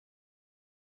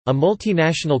A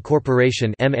multinational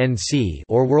corporation (MNC)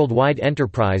 or worldwide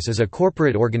enterprise is a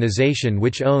corporate organization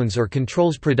which owns or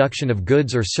controls production of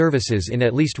goods or services in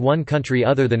at least one country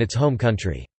other than its home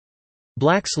country.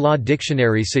 Black's Law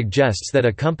Dictionary suggests that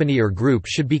a company or group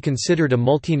should be considered a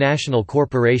multinational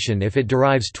corporation if it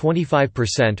derives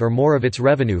 25% or more of its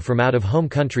revenue from out-of-home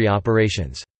country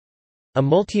operations. A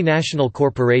multinational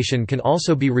corporation can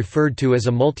also be referred to as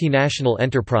a multinational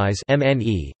enterprise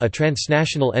 (MNE), a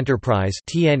transnational enterprise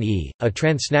 (TNE), a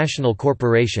transnational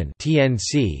corporation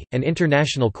 (TNC), an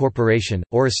international corporation,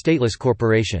 or a stateless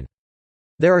corporation.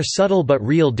 There are subtle but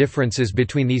real differences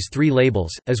between these three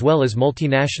labels, as well as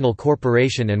multinational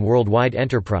corporation and worldwide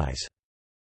enterprise.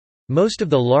 Most of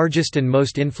the largest and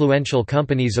most influential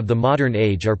companies of the modern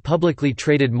age are publicly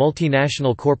traded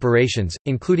multinational corporations,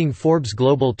 including Forbes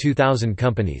Global 2000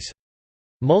 companies.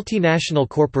 Multinational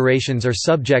corporations are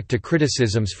subject to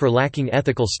criticisms for lacking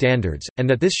ethical standards, and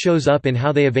that this shows up in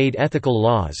how they evade ethical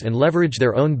laws and leverage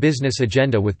their own business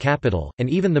agenda with capital, and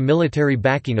even the military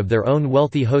backing of their own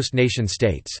wealthy host nation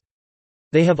states.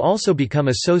 They have also become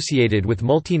associated with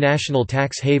multinational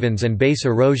tax havens and base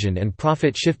erosion and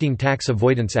profit-shifting tax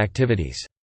avoidance activities.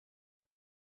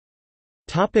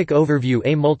 Overview.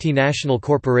 A multinational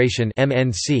corporation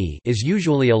 (MNC) is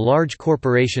usually a large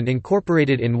corporation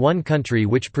incorporated in one country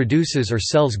which produces or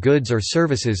sells goods or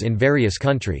services in various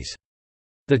countries.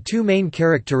 The two main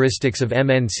characteristics of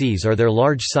MNCs are their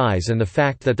large size and the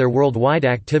fact that their worldwide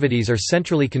activities are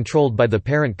centrally controlled by the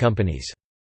parent companies.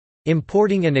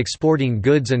 Importing and exporting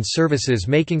goods and services,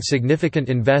 making significant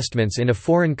investments in a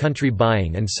foreign country,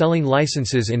 buying and selling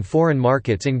licenses in foreign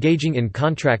markets, engaging in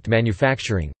contract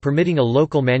manufacturing, permitting a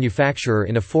local manufacturer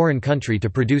in a foreign country to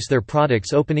produce their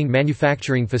products, opening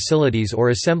manufacturing facilities or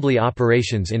assembly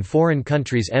operations in foreign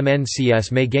countries.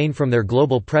 MNCs may gain from their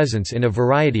global presence in a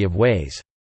variety of ways.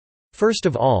 First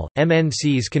of all,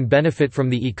 MNCs can benefit from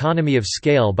the economy of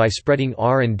scale by spreading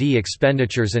R&D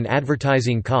expenditures and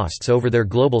advertising costs over their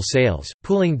global sales,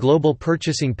 pooling global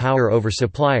purchasing power over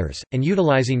suppliers, and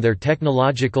utilizing their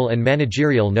technological and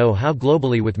managerial know-how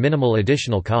globally with minimal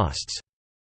additional costs.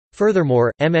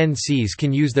 Furthermore, MNCs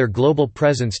can use their global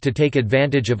presence to take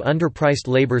advantage of underpriced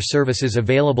labor services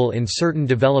available in certain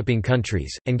developing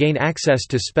countries, and gain access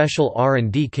to special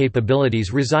R&D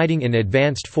capabilities residing in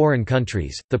advanced foreign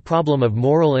countries. The problem of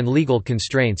moral and legal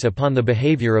constraints upon the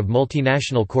behavior of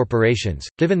multinational corporations,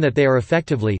 given that they are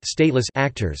effectively stateless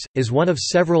actors, is one of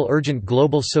several urgent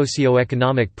global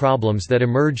socio-economic problems that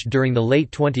emerged during the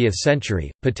late 20th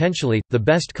century. Potentially, the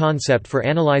best concept for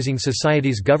analyzing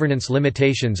society's governance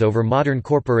limitations over modern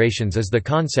corporations is the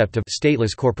concept of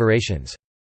stateless corporations.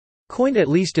 Coined at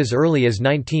least as early as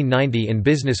 1990 in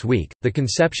Business Week, the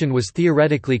conception was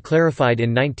theoretically clarified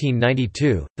in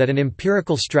 1992, that an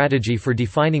empirical strategy for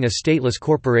defining a stateless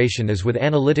corporation is with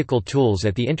analytical tools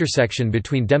at the intersection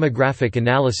between demographic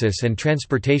analysis and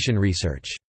transportation research.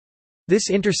 This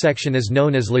intersection is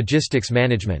known as logistics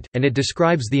management, and it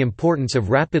describes the importance of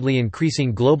rapidly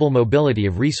increasing global mobility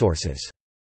of resources.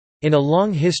 In a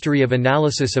long history of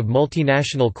analysis of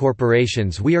multinational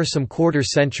corporations, we are some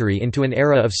quarter-century into an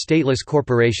era of stateless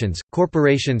corporations,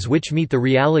 corporations which meet the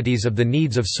realities of the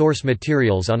needs of source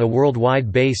materials on a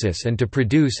worldwide basis and to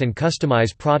produce and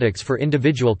customize products for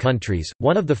individual countries.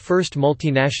 One of the first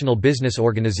multinational business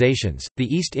organizations, the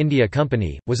East India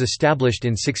Company, was established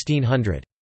in 1600.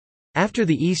 After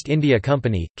the East India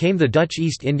Company, came the Dutch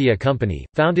East India Company,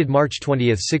 founded March 20,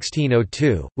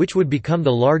 1602, which would become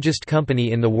the largest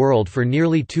company in the world for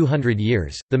nearly 200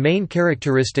 years. The main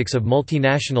characteristics of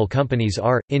multinational companies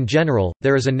are, in general,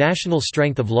 there is a national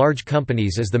strength of large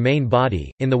companies as the main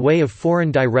body, in the way of foreign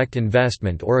direct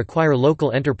investment or acquire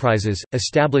local enterprises,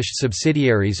 established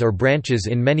subsidiaries or branches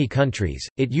in many countries.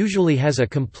 It usually has a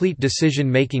complete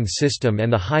decision-making system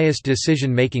and the highest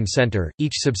decision-making center.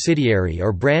 Each subsidiary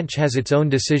or branch has its own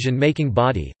decision-making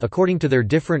body, according to their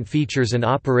different features and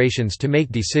operations to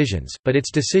make decisions, but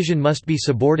its decision must be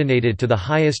subordinated to the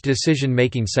highest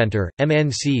decision-making center.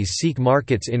 MNCs seek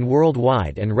markets in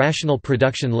worldwide and rational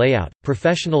production layout,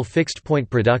 professional fixed-point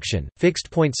production,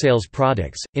 fixed-point sales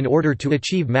products, in order to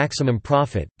achieve maximum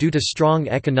profit, due to strong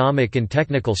economic and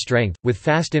technical strength, with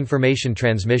fast information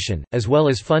transmission, as well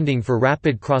as funding for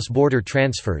rapid cross-border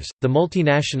transfers. The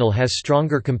multinational has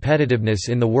stronger competitiveness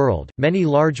in the world. Many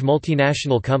large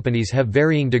multinational companies have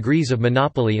varying degrees of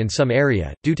monopoly in some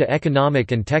area, due to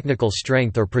economic and technical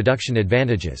strength or production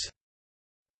advantages.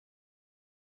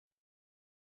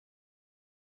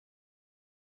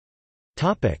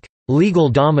 Legal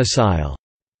domicile.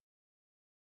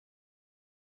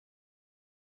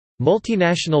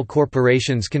 Multinational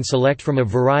corporations can select from a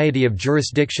variety of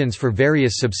jurisdictions for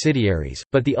various subsidiaries,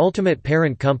 but the ultimate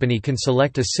parent company can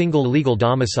select a single legal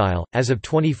domicile. As of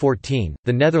 2014,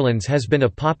 the Netherlands has been a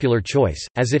popular choice,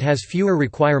 as it has fewer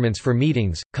requirements for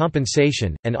meetings,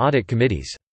 compensation, and audit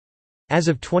committees. As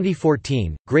of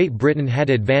 2014, Great Britain had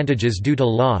advantages due to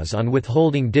laws on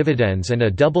withholding dividends and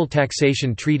a double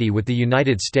taxation treaty with the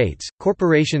United States.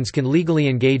 Corporations can legally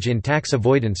engage in tax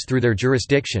avoidance through their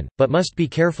jurisdiction, but must be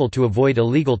careful to avoid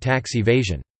illegal tax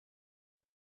evasion.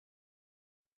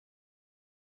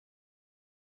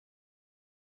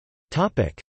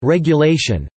 Topic: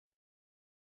 Regulation.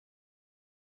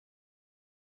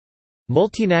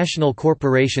 Multinational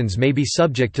corporations may be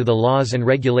subject to the laws and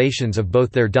regulations of both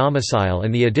their domicile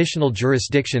and the additional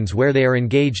jurisdictions where they are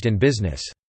engaged in business.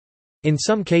 In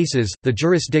some cases, the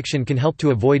jurisdiction can help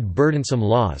to avoid burdensome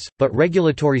laws, but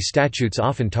regulatory statutes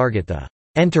often target the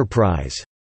enterprise,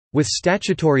 with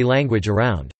statutory language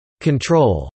around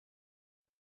control.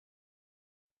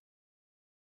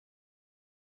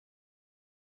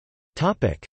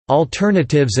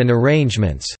 Alternatives and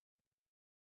arrangements.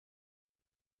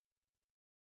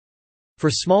 For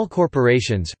small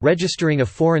corporations, registering a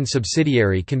foreign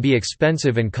subsidiary can be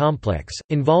expensive and complex,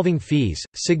 involving fees,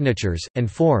 signatures,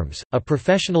 and forms. A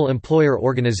professional employer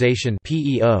organization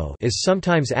 (PEO) is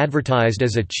sometimes advertised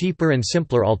as a cheaper and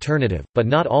simpler alternative, but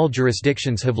not all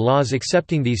jurisdictions have laws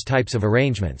accepting these types of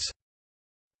arrangements.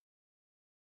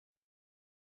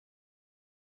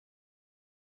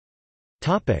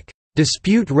 Topic: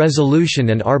 Dispute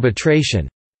resolution and arbitration.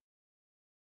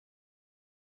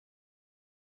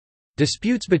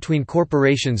 Disputes between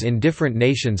corporations in different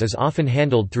nations is often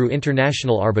handled through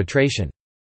international arbitration.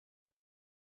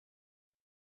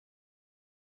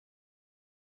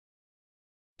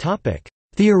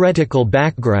 Theoretical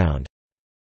background.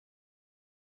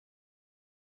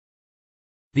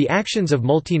 The actions of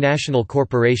multinational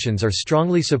corporations are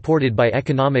strongly supported by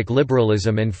economic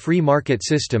liberalism and free market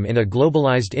system in a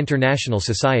globalized international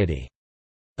society.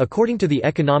 According to the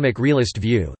economic realist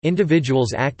view,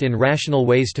 individuals act in rational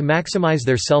ways to maximize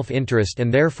their self-interest,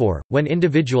 and therefore, when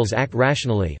individuals act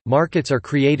rationally, markets are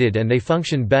created and they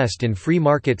function best in free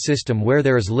market system where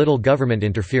there is little government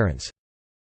interference.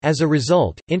 As a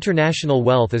result, international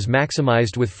wealth is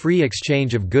maximized with free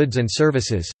exchange of goods and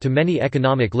services. To many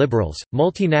economic liberals,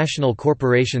 multinational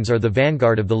corporations are the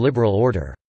vanguard of the liberal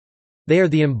order. They are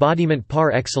the embodiment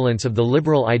par excellence of the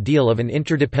liberal ideal of an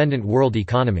interdependent world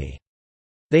economy.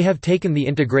 They have taken the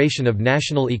integration of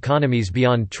national economies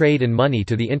beyond trade and money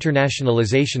to the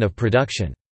internationalization of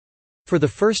production. For the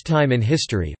first time in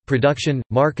history, production,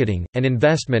 marketing, and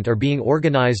investment are being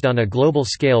organized on a global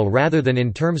scale rather than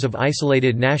in terms of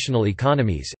isolated national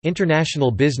economies.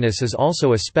 International business is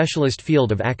also a specialist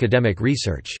field of academic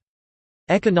research.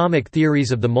 Economic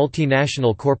theories of the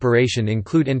multinational corporation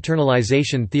include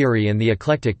internalization theory and the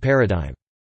eclectic paradigm.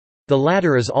 The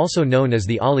latter is also known as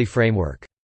the Ali framework.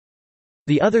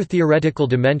 The other theoretical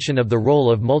dimension of the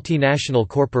role of multinational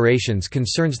corporations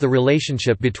concerns the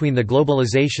relationship between the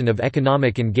globalization of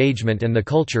economic engagement and the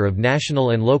culture of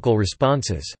national and local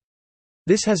responses.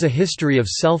 This has a history of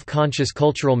self-conscious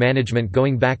cultural management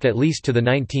going back at least to the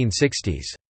 1960s.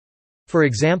 For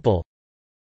example,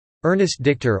 Ernest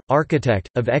Dichter, architect,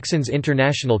 of Exxon's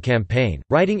international campaign,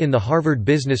 writing in the Harvard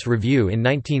Business Review in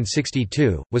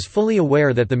 1962, was fully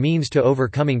aware that the means to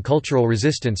overcoming cultural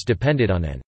resistance depended on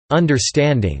an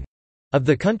understanding of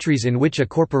the countries in which a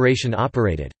corporation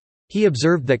operated. He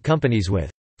observed that companies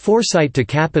with foresight to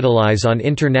capitalize on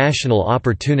international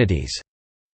opportunities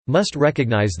must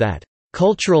recognize that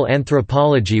cultural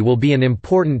anthropology will be an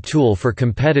important tool for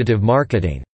competitive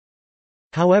marketing.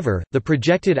 However, the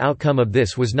projected outcome of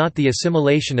this was not the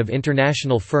assimilation of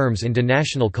international firms into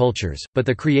national cultures, but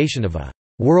the creation of a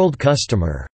world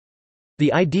customer.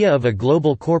 The idea of a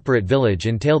global corporate village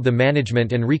entailed the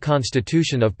management and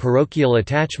reconstitution of parochial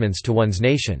attachments to one's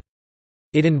nation.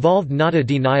 It involved not a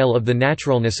denial of the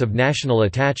naturalness of national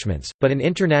attachments, but an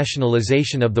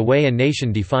internationalization of the way a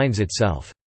nation defines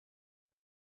itself.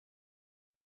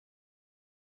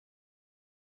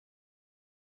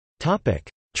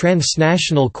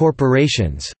 Transnational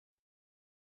corporations.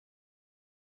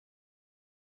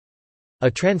 A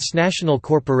transnational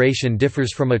corporation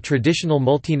differs from a traditional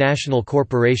multinational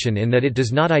corporation in that it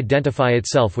does not identify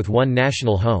itself with one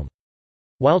national home.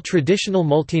 While traditional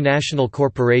multinational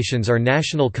corporations are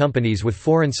national companies with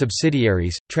foreign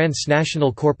subsidiaries,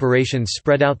 transnational corporations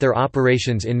spread out their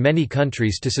operations in many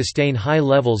countries to sustain high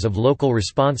levels of local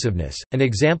responsiveness. An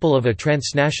example of a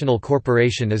transnational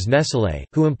corporation is Nestlé,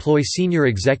 who employ senior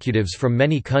executives from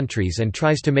many countries and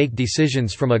tries to make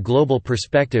decisions from a global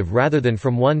perspective rather than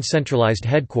from one centralized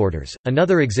headquarters.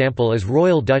 Another example is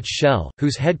Royal Dutch Shell,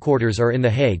 whose headquarters are in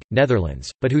The Hague,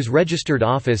 Netherlands, but whose registered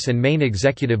office and main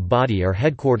executive body are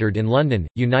headquartered in London,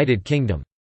 United Kingdom.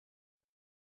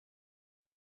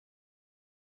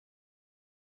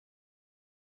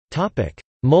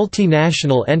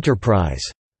 Multinational enterprise.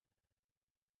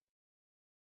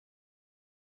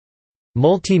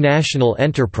 Multinational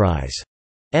enterprise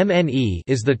 (MNE)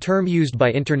 is the term used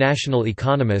by international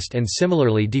economists and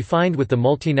similarly defined with the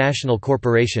multinational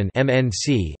corporation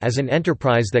 (MNC) as an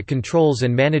enterprise that controls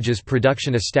and manages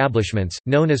production establishments,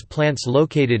 known as plants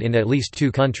located in at least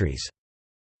two countries.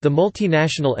 The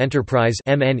multinational enterprise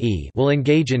 (MNE) will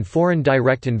engage in foreign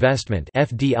direct investment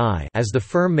 (FDI) as the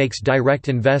firm makes direct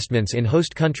investments in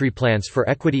host country plants for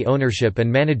equity ownership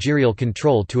and managerial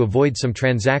control to avoid some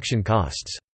transaction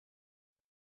costs.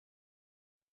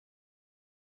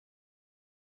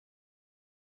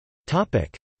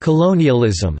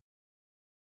 Colonialism.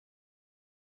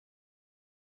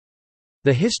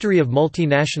 The history of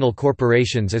multinational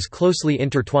corporations is closely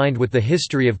intertwined with the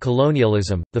history of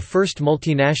colonialism, the first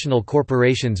multinational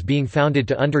corporations being founded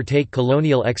to undertake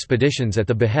colonial expeditions at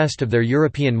the behest of their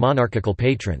European monarchical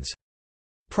patrons.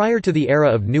 Prior to the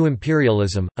era of new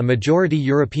imperialism, a majority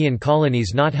European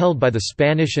colonies not held by the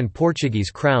Spanish and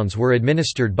Portuguese crowns were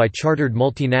administered by chartered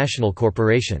multinational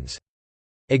corporations.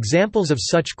 Examples of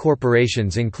such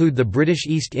corporations include the British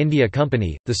East India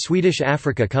Company, the Swedish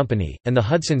Africa Company, and the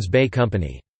Hudson's Bay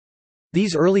Company.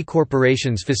 These early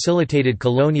corporations facilitated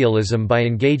colonialism by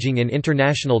engaging in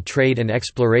international trade and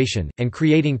exploration, and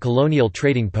creating colonial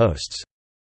trading posts.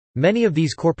 Many of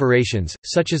these corporations,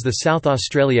 such as the South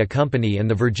Australia Company and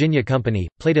the Virginia Company,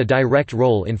 played a direct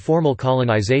role in formal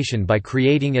colonization by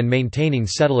creating and maintaining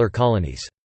settler colonies.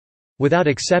 Without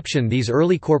exception, these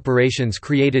early corporations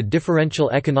created differential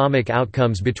economic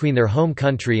outcomes between their home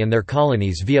country and their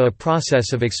colonies via a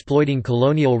process of exploiting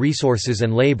colonial resources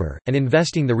and labor, and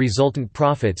investing the resultant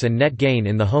profits and net gain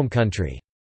in the home country.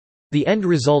 The end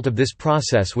result of this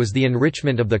process was the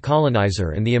enrichment of the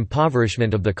colonizer and the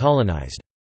impoverishment of the colonized.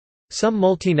 Some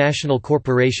multinational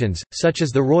corporations, such as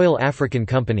the Royal African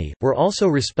Company, were also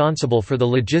responsible for the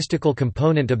logistical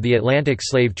component of the Atlantic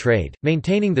slave trade,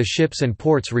 maintaining the ships and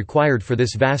ports required for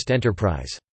this vast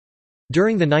enterprise.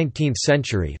 During the 19th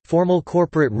century, formal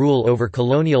corporate rule over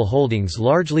colonial holdings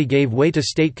largely gave way to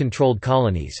state-controlled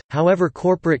colonies. However,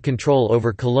 corporate control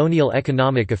over colonial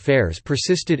economic affairs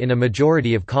persisted in a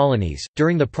majority of colonies.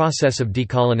 During the process of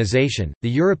decolonization, the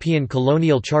European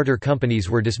colonial charter companies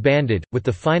were disbanded, with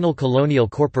the final colonial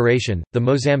corporation, the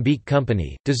Mozambique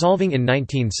Company, dissolving in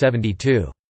 1972.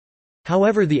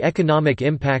 However, the economic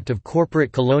impact of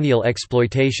corporate colonial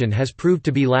exploitation has proved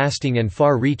to be lasting and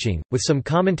far-reaching, with some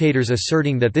commentators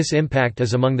asserting that this impact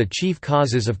is among the chief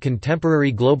causes of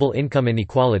contemporary global income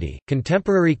inequality.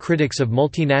 Contemporary critics of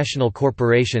multinational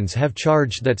corporations have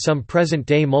charged that some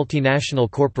present-day multinational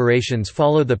corporations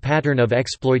follow the pattern of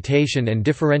exploitation and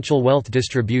differential wealth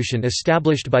distribution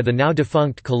established by the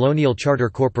now-defunct colonial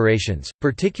charter corporations,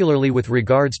 particularly with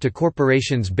regards to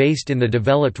corporations based in the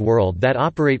developed world that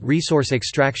operate resource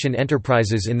extraction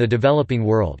enterprises in the developing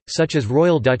world, such as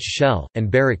Royal Dutch Shell,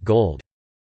 and Barrick Gold.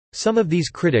 Some of these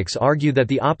critics argue that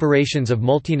the operations of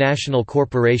multinational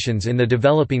corporations in the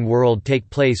developing world take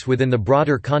place within the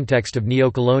broader context of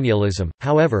neocolonialism.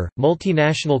 However,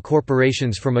 multinational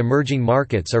corporations from emerging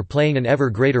markets are playing an ever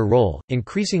greater role,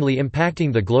 increasingly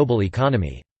impacting the global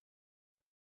economy.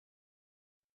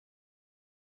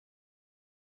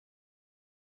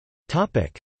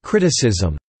 Topic: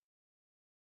 Criticism.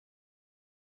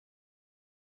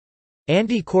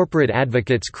 Anti-corporate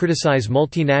advocates criticize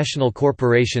multinational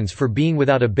corporations for being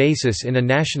without a basis in a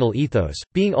national ethos,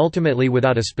 being ultimately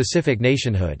without a specific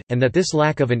nationhood, and that this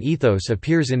lack of an ethos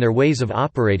appears in their ways of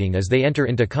operating as they enter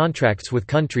into contracts with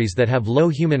countries that have low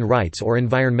human rights or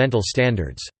environmental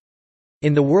standards.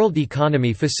 In the world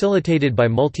economy facilitated by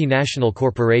multinational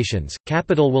corporations,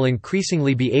 capital will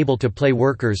increasingly be able to play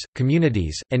workers,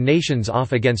 communities, and nations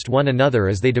off against one another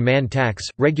as they demand tax,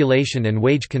 regulation and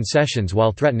wage concessions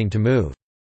while threatening to move.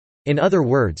 In other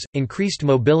words, increased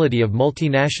mobility of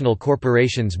multinational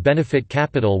corporations benefit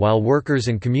capital while workers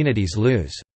and communities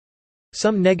lose.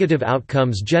 Some negative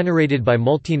outcomes generated by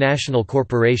multinational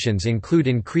corporations include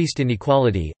increased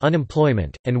inequality,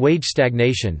 unemployment, and wage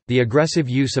stagnation. The aggressive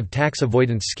use of tax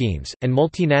avoidance schemes, and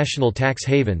multinational tax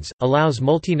havens, allows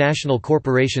multinational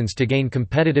corporations to gain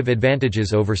competitive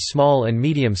advantages over small and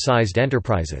medium-sized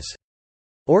enterprises.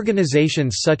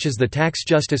 Organizations such as the Tax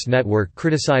Justice Network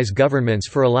criticize governments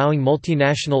for allowing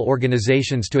multinational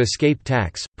organizations to escape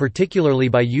tax, particularly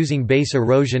by using base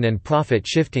erosion and profit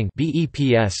shifting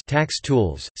tax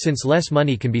tools, since less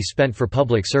money can be spent for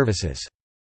public services.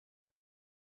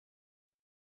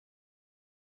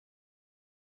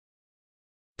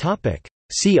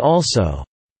 See also: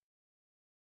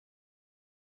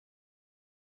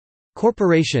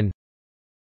 Corporation,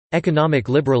 Economic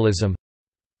liberalism,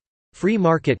 Free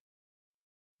market,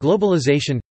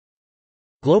 Globalization,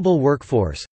 Global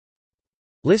workforce,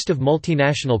 List of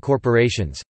multinational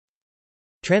corporations,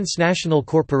 Transnational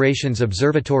corporations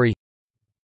observatory,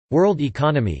 World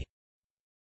economy,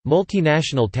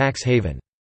 Multinational tax haven.